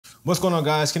What's going on,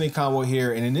 guys? Kenney Conwell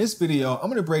here, and in this video, I'm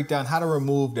going to break down how to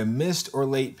remove the missed or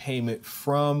late payment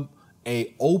from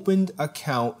a opened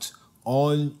account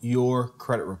on your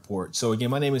credit report. So again,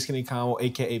 my name is Kenney Conwell,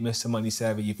 aka Mr. Money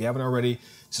Savvy. If you haven't already,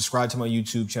 subscribe to my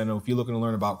YouTube channel if you're looking to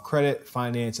learn about credit,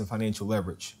 finance, and financial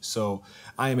leverage. So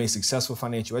I am a successful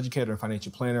financial educator and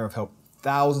financial planner. I've helped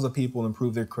thousands of people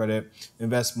improve their credit,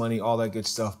 invest money, all that good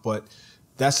stuff. But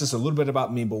that's just a little bit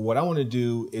about me. But what I want to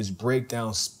do is break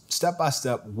down step by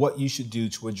step what you should do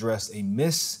to address a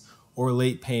miss or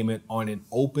late payment on an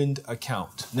opened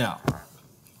account. Now,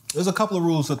 there's a couple of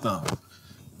rules of thumb.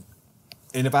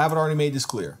 And if I haven't already made this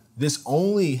clear, this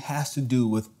only has to do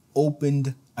with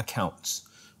opened accounts,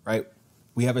 right?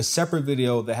 We have a separate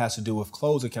video that has to do with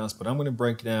closed accounts, but I'm going to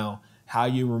break down how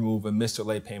you remove a missed or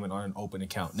late payment on an open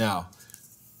account. Now,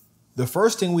 the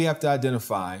first thing we have to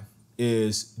identify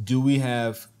is, do we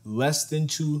have less than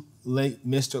 2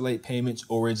 missed or late payments,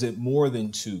 or is it more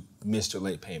than 2 missed or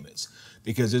late payments?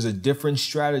 Because there's a different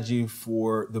strategy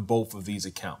for the both of these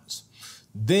accounts.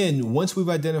 Then once we've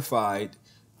identified,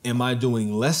 am I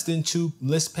doing less than 2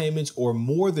 missed payments or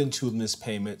more than 2 missed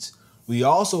payments, we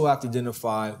also have to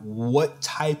identify what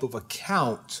type of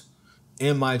account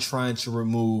am I trying to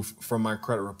remove from my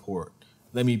credit report.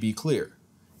 Let me be clear.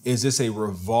 Is this a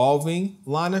revolving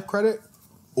line of credit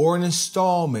or an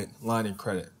installment line of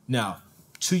credit? Now,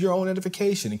 to your own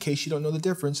edification, in case you don't know the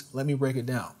difference, let me break it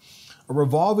down. A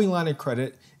revolving line of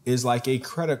credit is like a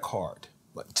credit card,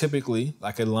 typically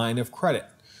like a line of credit,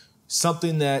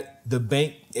 something that the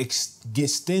bank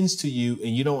extends to you,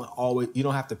 and you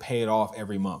don't have to pay it off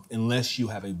every month unless you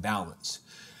have a balance.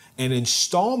 An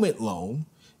installment loan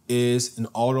is an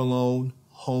auto loan,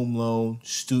 home loan,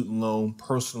 student loan,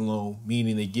 personal loan,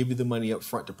 meaning they give you the money up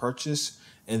front to purchase,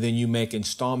 and then you make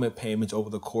installment payments over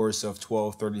the course of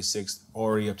 12, 36,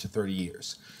 already up to 30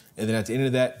 years. And then at the end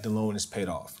of that, the loan is paid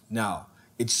off. Now,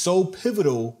 it's so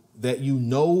pivotal that you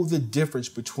know the difference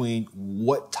between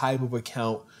what type of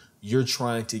account you're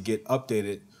trying to get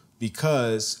updated,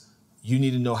 because you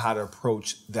need to know how to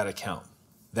approach that account.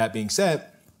 That being said,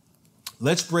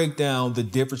 let's break down the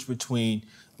difference between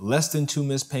less than 2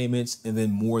 missed payments and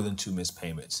then more than 2 missed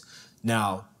payments.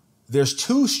 Now, there's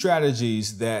 2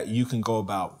 strategies that you can go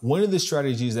about. One of the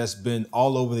strategies that's been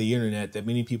all over the internet that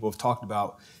many people have talked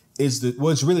about is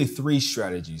it's really 3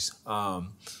 strategies.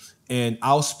 And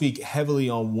I'll speak heavily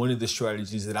on one of the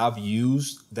strategies that I've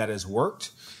used that has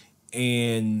worked.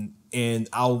 And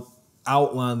I'll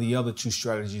outline the other 2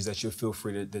 strategies that you'll feel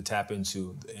free to tap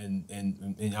into,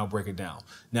 and I'll break it down.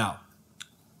 Now,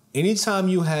 anytime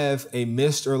you have a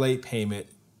missed or late payment,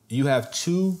 you have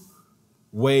 2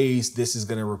 ways this is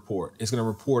going to report. It's going to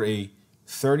report a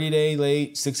 30-day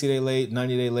late, 60-day late,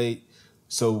 90-day late.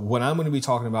 So what I'm going to be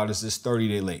talking about is this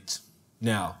 30-day late.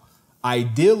 Now,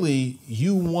 ideally,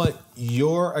 you want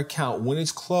your account, when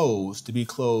it's closed, to be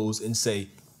closed and say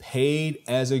paid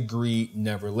as agreed,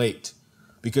 never late,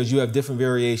 because you have different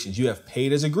variations. You have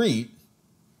paid as agreed,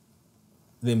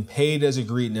 then paid as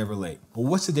agreed, never late. Well,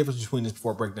 what's the difference between this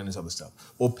before I break down this other stuff?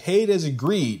 Well, paid as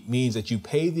agreed means that you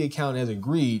paid the account as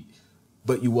agreed,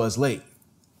 but you was late.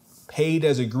 Paid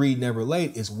as agreed, never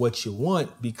late is what you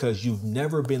want, because you've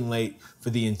never been late for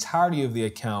the entirety of the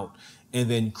account. And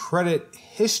then credit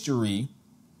history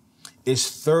is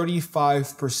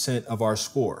 35% of our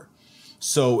score.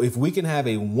 So if we can have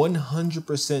a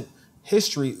 100%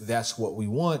 history, that's what we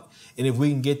want. And if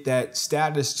we can get that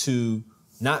status to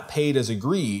not paid as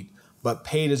agreed, but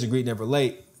paid as agreed, never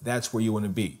late, that's where you want to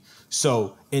be.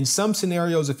 So in some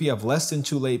scenarios, if you have less than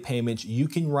 2 late payments, you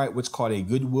can write what's called a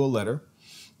goodwill letter.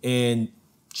 And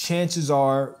chances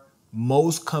are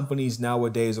most companies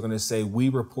nowadays are going to say, we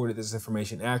reported this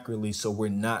information accurately, so we're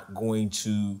not going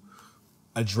to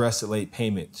address a late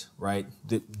payment, right?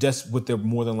 That's what they're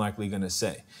more than likely going to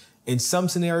say. In some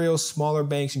scenarios, smaller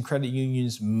banks and credit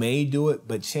unions may do it,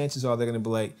 but chances are they're going to be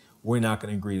like, we're not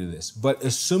going to agree to this. But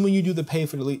assuming you do the pay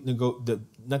for the lead,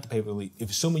 not the pay for the lead,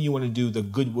 assuming you want to do the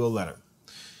goodwill letter.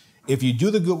 If you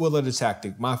do the goodwill letter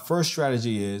tactic, my first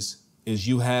strategy is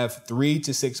you have 3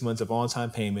 to 6 months of on-time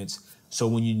payments. So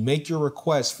when you make your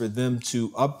request for them to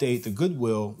update the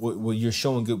goodwill, where you're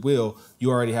showing goodwill, you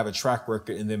already have a track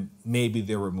record, and then maybe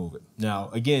they'll remove it.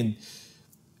 Now, again,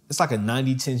 it's like a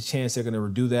 90-10 chance they're going to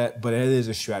do that, but it is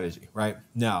a strategy, right?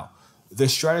 Now, the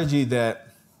strategy that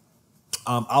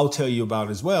I'll tell you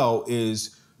about as well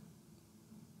is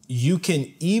you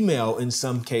can email, in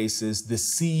some cases, the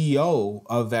CEO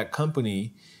of that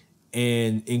company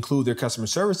and include their customer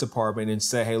service department and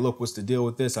say, hey, look, what's the deal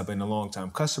with this? I've been a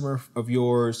long-time customer of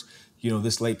yours.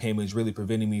 this late payment is really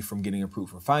preventing me from getting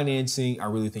approved for financing. I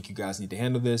really think you guys need to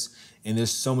handle this. And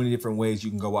there's so many different ways you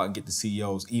can go out and get the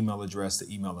CEO's email address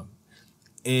to email them.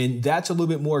 And that's a little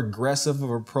bit more aggressive of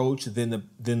an approach than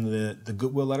the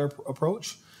goodwill letter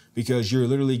approach, because you're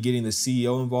literally getting the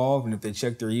CEO involved. And if they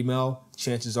check their email,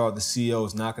 chances are the CEO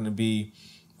is not going to be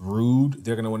rude.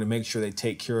 They're going to want to make sure they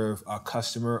take care of a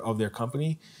customer of their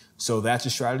company. So that's a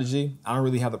strategy. I don't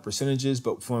really have the percentages,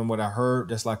 but from what I heard,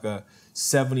 that's like a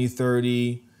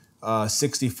 70-30,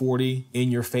 60-40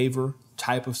 in your favor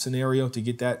type of scenario to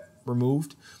get that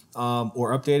removed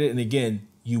or updated. And again,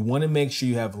 you want to make sure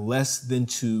you have less than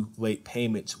 2 late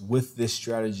payments with this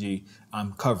strategy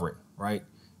I'm covering, right?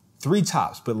 3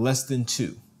 tops, but less than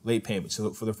 2 late payments.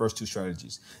 So for the first 2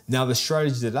 strategies. Now, the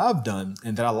strategy that I've done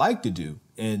and that I like to do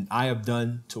and I have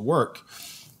done to work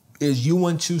is you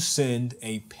want to send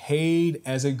a paid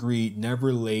as agreed,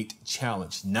 never late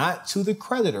challenge, not to the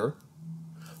creditor,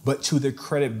 but to the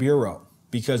credit bureau,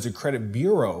 because the credit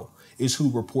bureau is who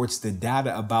reports the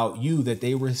data about you that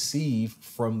they receive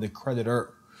from the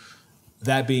creditor.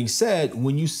 That being said,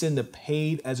 when you send the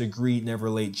paid as agreed, never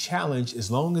late challenge,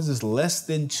 as long as it's less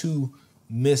than 2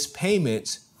 missed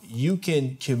payments, you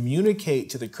can communicate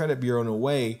to the credit bureau in a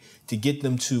way to get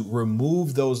them to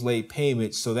remove those late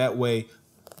payments. So that way,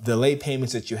 the late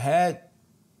payments that you had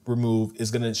removed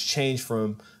is going to change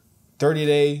from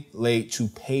 30-day late to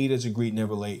paid as agreed,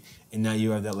 never late. And now you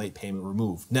have that late payment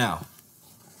removed. Now,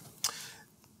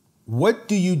 what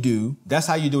do you do? That's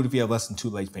how you do it if you have less than 2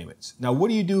 late payments. Now, what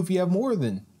do you do if you have more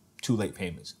than 2 late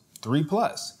payments?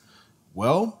 3+.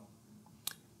 Well,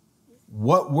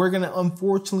 what we're going to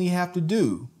unfortunately have to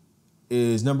do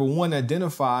is, number one,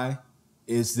 identify,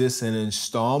 is this an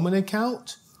installment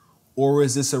account or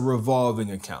is this a revolving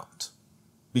account?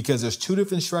 Because there's 2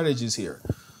 different strategies here.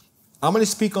 I'm going to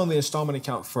speak on the installment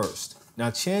account first. Now,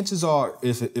 chances are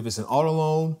if it's an auto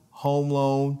loan, home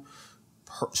loan,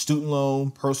 student loan,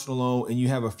 personal loan, and you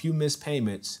have a few missed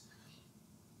payments,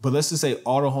 but let's just say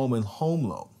auto, home, and home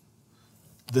loan,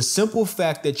 the simple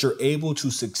fact that you're able to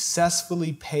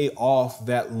successfully pay off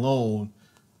that loan,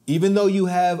 even though you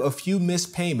have a few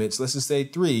missed payments, let's just say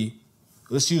 3,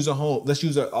 let's use an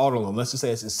auto loan. Let's just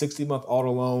say it's a 60-month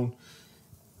auto loan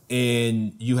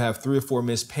and you have 3 or 4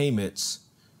 missed payments.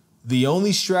 The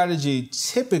only strategy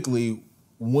typically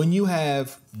when you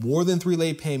have more than 3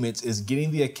 late payments is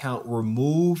getting the account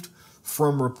removed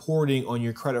from reporting on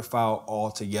your credit file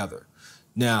altogether.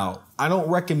 Now, I don't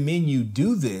recommend you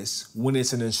do this when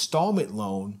it's an installment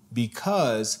loan,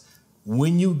 because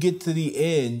when you get to the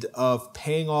end of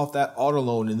paying off that auto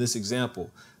loan in this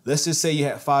example, let's just say you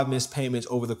had 5 missed payments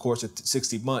over the course of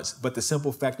 60 months, but the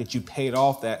simple fact that you paid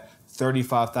off that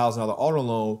 $35,000 auto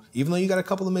loan, even though you got a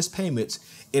couple of missed payments,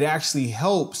 it actually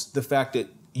helps the fact that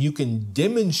you can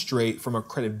demonstrate from a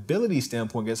credibility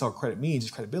standpoint, that's all credit means,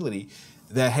 is credibility,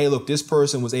 that, hey, look, this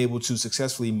person was able to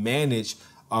successfully manage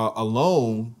a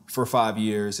loan for 5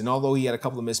 years. And although he had a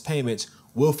couple of missed payments,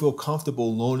 we'll feel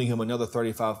comfortable loaning him another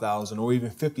 $35,000 or even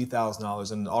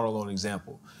 $50,000 in an auto loan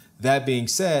example. That being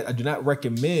said, I do not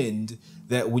recommend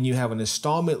that when you have an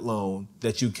installment loan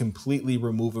that you completely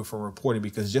remove it from reporting,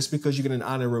 because just because you get an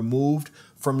item removed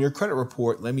from your credit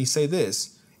report, let me say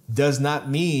this, does not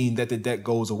mean that the debt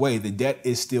goes away. The debt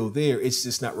is still there. It's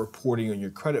just not reporting on your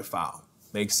credit file.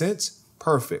 Make sense?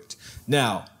 Perfect.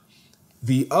 Now,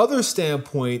 the other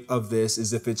standpoint of this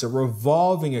is if it's a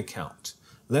revolving account.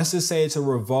 Let's just say it's a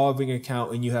revolving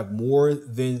account and you have more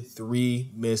than 3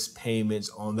 missed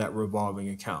payments on that revolving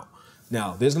account.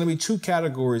 Now, there's going to be 2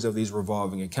 categories of these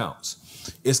revolving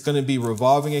accounts. It's going to be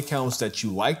revolving accounts that you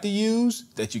like to use,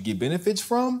 that you get benefits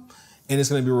from, and it's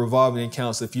going to be revolving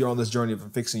accounts if you're on this journey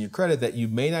of fixing your credit that you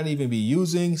may not even be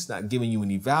using, it's not giving you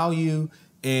any value,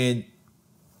 and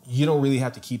you don't really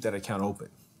have to keep that account open.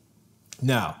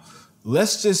 Now,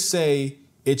 let's just say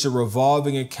it's a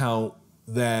revolving account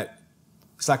that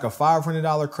it's like a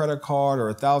 $500 credit card or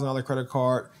a $1,000 credit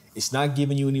card. It's not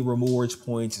giving you any rewards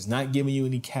points. It's not giving you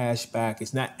any cash back.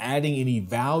 It's not adding any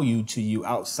value to you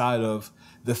outside of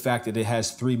the fact that it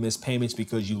has 3 missed payments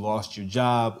because you lost your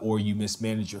job or you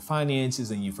mismanaged your finances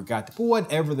and you forgot to,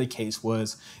 whatever the case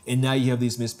was. And now you have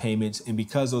these missed payments. And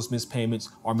because those missed payments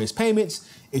are missed payments,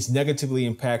 it's negatively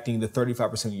impacting the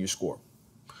 35% of your score.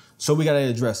 So we got to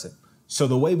address it. So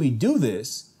the way we do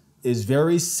this is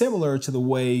very similar to the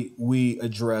way we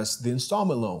address the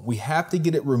installment loan. We have to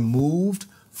get it removed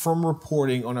from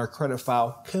reporting on our credit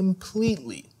file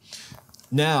completely.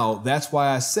 Now, that's why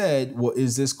I said, well,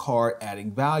 is this card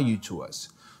adding value to us?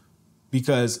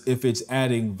 Because if it's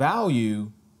adding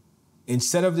value,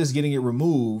 instead of just getting it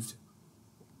removed,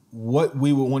 what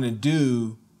we would want to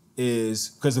do is,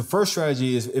 because the first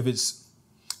strategy is if it's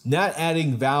not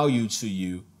adding value to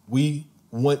you, we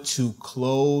want to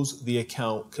close the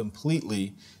account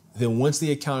completely. Then once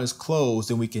the account is closed,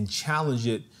 then we can challenge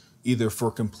it either for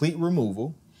complete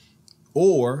removal,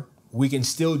 or we can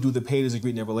still do the paid as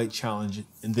agreed never late challenge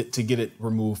and to get it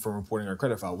removed from reporting our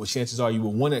credit file. Well, chances are you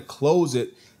will want to close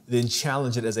it, then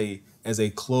challenge it as a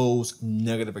closed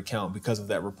negative account because of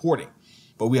that reporting.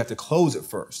 But we have to close it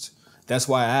first. That's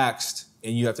why I asked,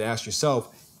 and you have to ask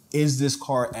yourself, is this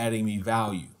card adding me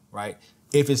value, right?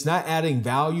 If it's not adding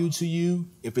value to you,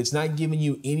 if it's not giving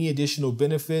you any additional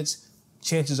benefits,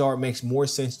 chances are it makes more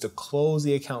sense to close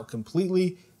the account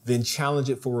completely than challenge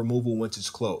it for removal once it's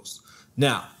closed.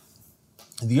 Now,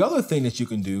 the other thing that you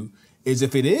can do is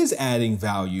if it is adding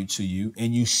value to you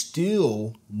and you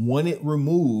still want it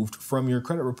removed from your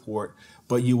credit report,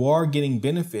 but you are getting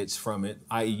benefits from it,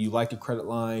 i.e. you like the credit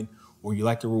line or you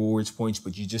like the rewards points,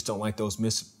 but you just don't like those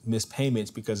missed payments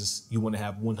because you want to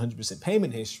have 100%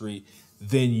 payment history,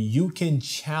 then you can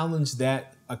challenge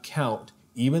that account,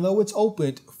 even though it's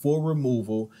opened, for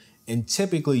removal. And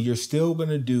typically you're still going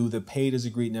to do the paid as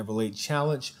agreed never late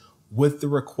challenge with the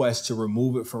request to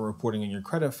remove it from reporting in your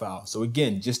credit file. So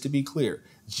again, just to be clear,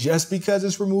 just because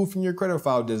it's removed from your credit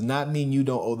file does not mean you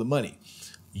don't owe the money.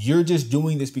 You're just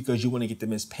doing this because you want to get the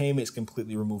missed payments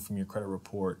completely removed from your credit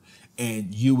report,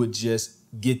 and you would just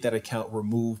get that account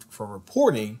removed from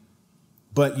reporting,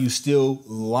 but you still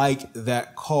like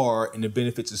that card and the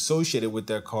benefits associated with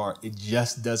that card. It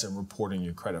just doesn't report in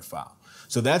your credit file.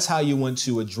 So that's how you want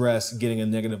to address getting a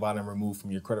negative item removed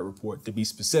from your credit report. To be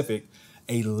specific,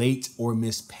 a late or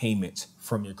missed payment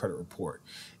from your credit report.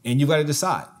 And you've got to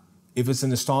decide. If it's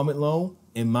an installment loan,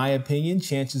 in my opinion,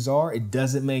 chances are it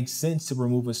doesn't make sense to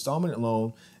remove an installment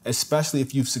loan, especially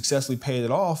if you've successfully paid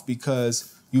it off,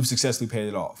 because you've successfully paid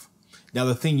it off. Now,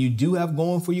 the thing you do have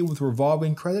going for you with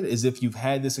revolving credit is if you've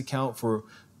had this account for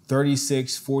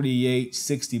 36, 48,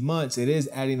 60 months, it is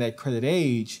adding that credit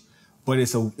age, but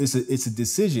it's a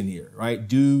decision here, right?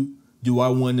 Do I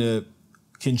want to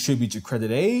contribute to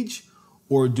credit age,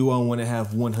 or do I want to have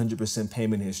 100%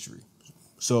 payment history?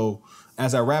 So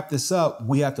as I wrap this up,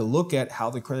 we have to look at how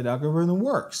the credit algorithm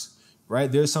works,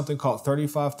 right? There's something called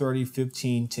 35, 30,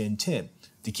 15, 10, 10.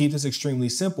 To keep this extremely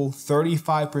simple,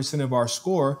 35% of our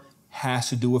score has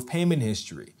to do with payment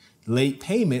history. Late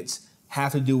payments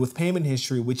have to do with payment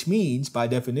history, which means by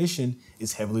definition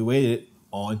is heavily weighted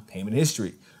on payment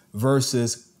history,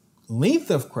 versus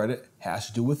length of credit has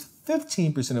to do with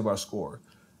 15% of our score.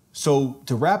 So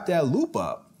to wrap that loop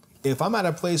up, if I'm at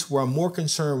a place where I'm more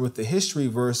concerned with the history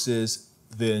versus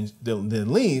the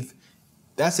length,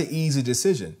 that's an easy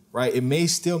decision, right? It may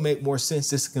still make more sense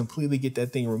just to completely get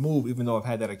that thing removed, even though I've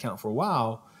had that account for a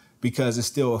while, because it's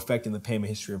still affecting the payment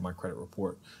history of my credit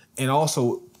report. And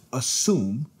also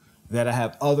assume that I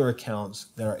have other accounts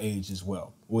that are aged as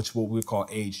well, which what we call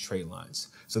aged trade lines.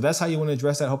 So that's how you want to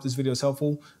address that. I hope this video is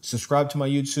helpful. Subscribe to my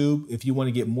YouTube. If you want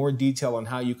to get more detail on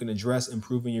how you can address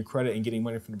improving your credit and getting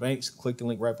money from the banks, click the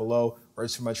link right below.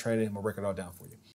 Register for my training. I'm going to break it all down for you.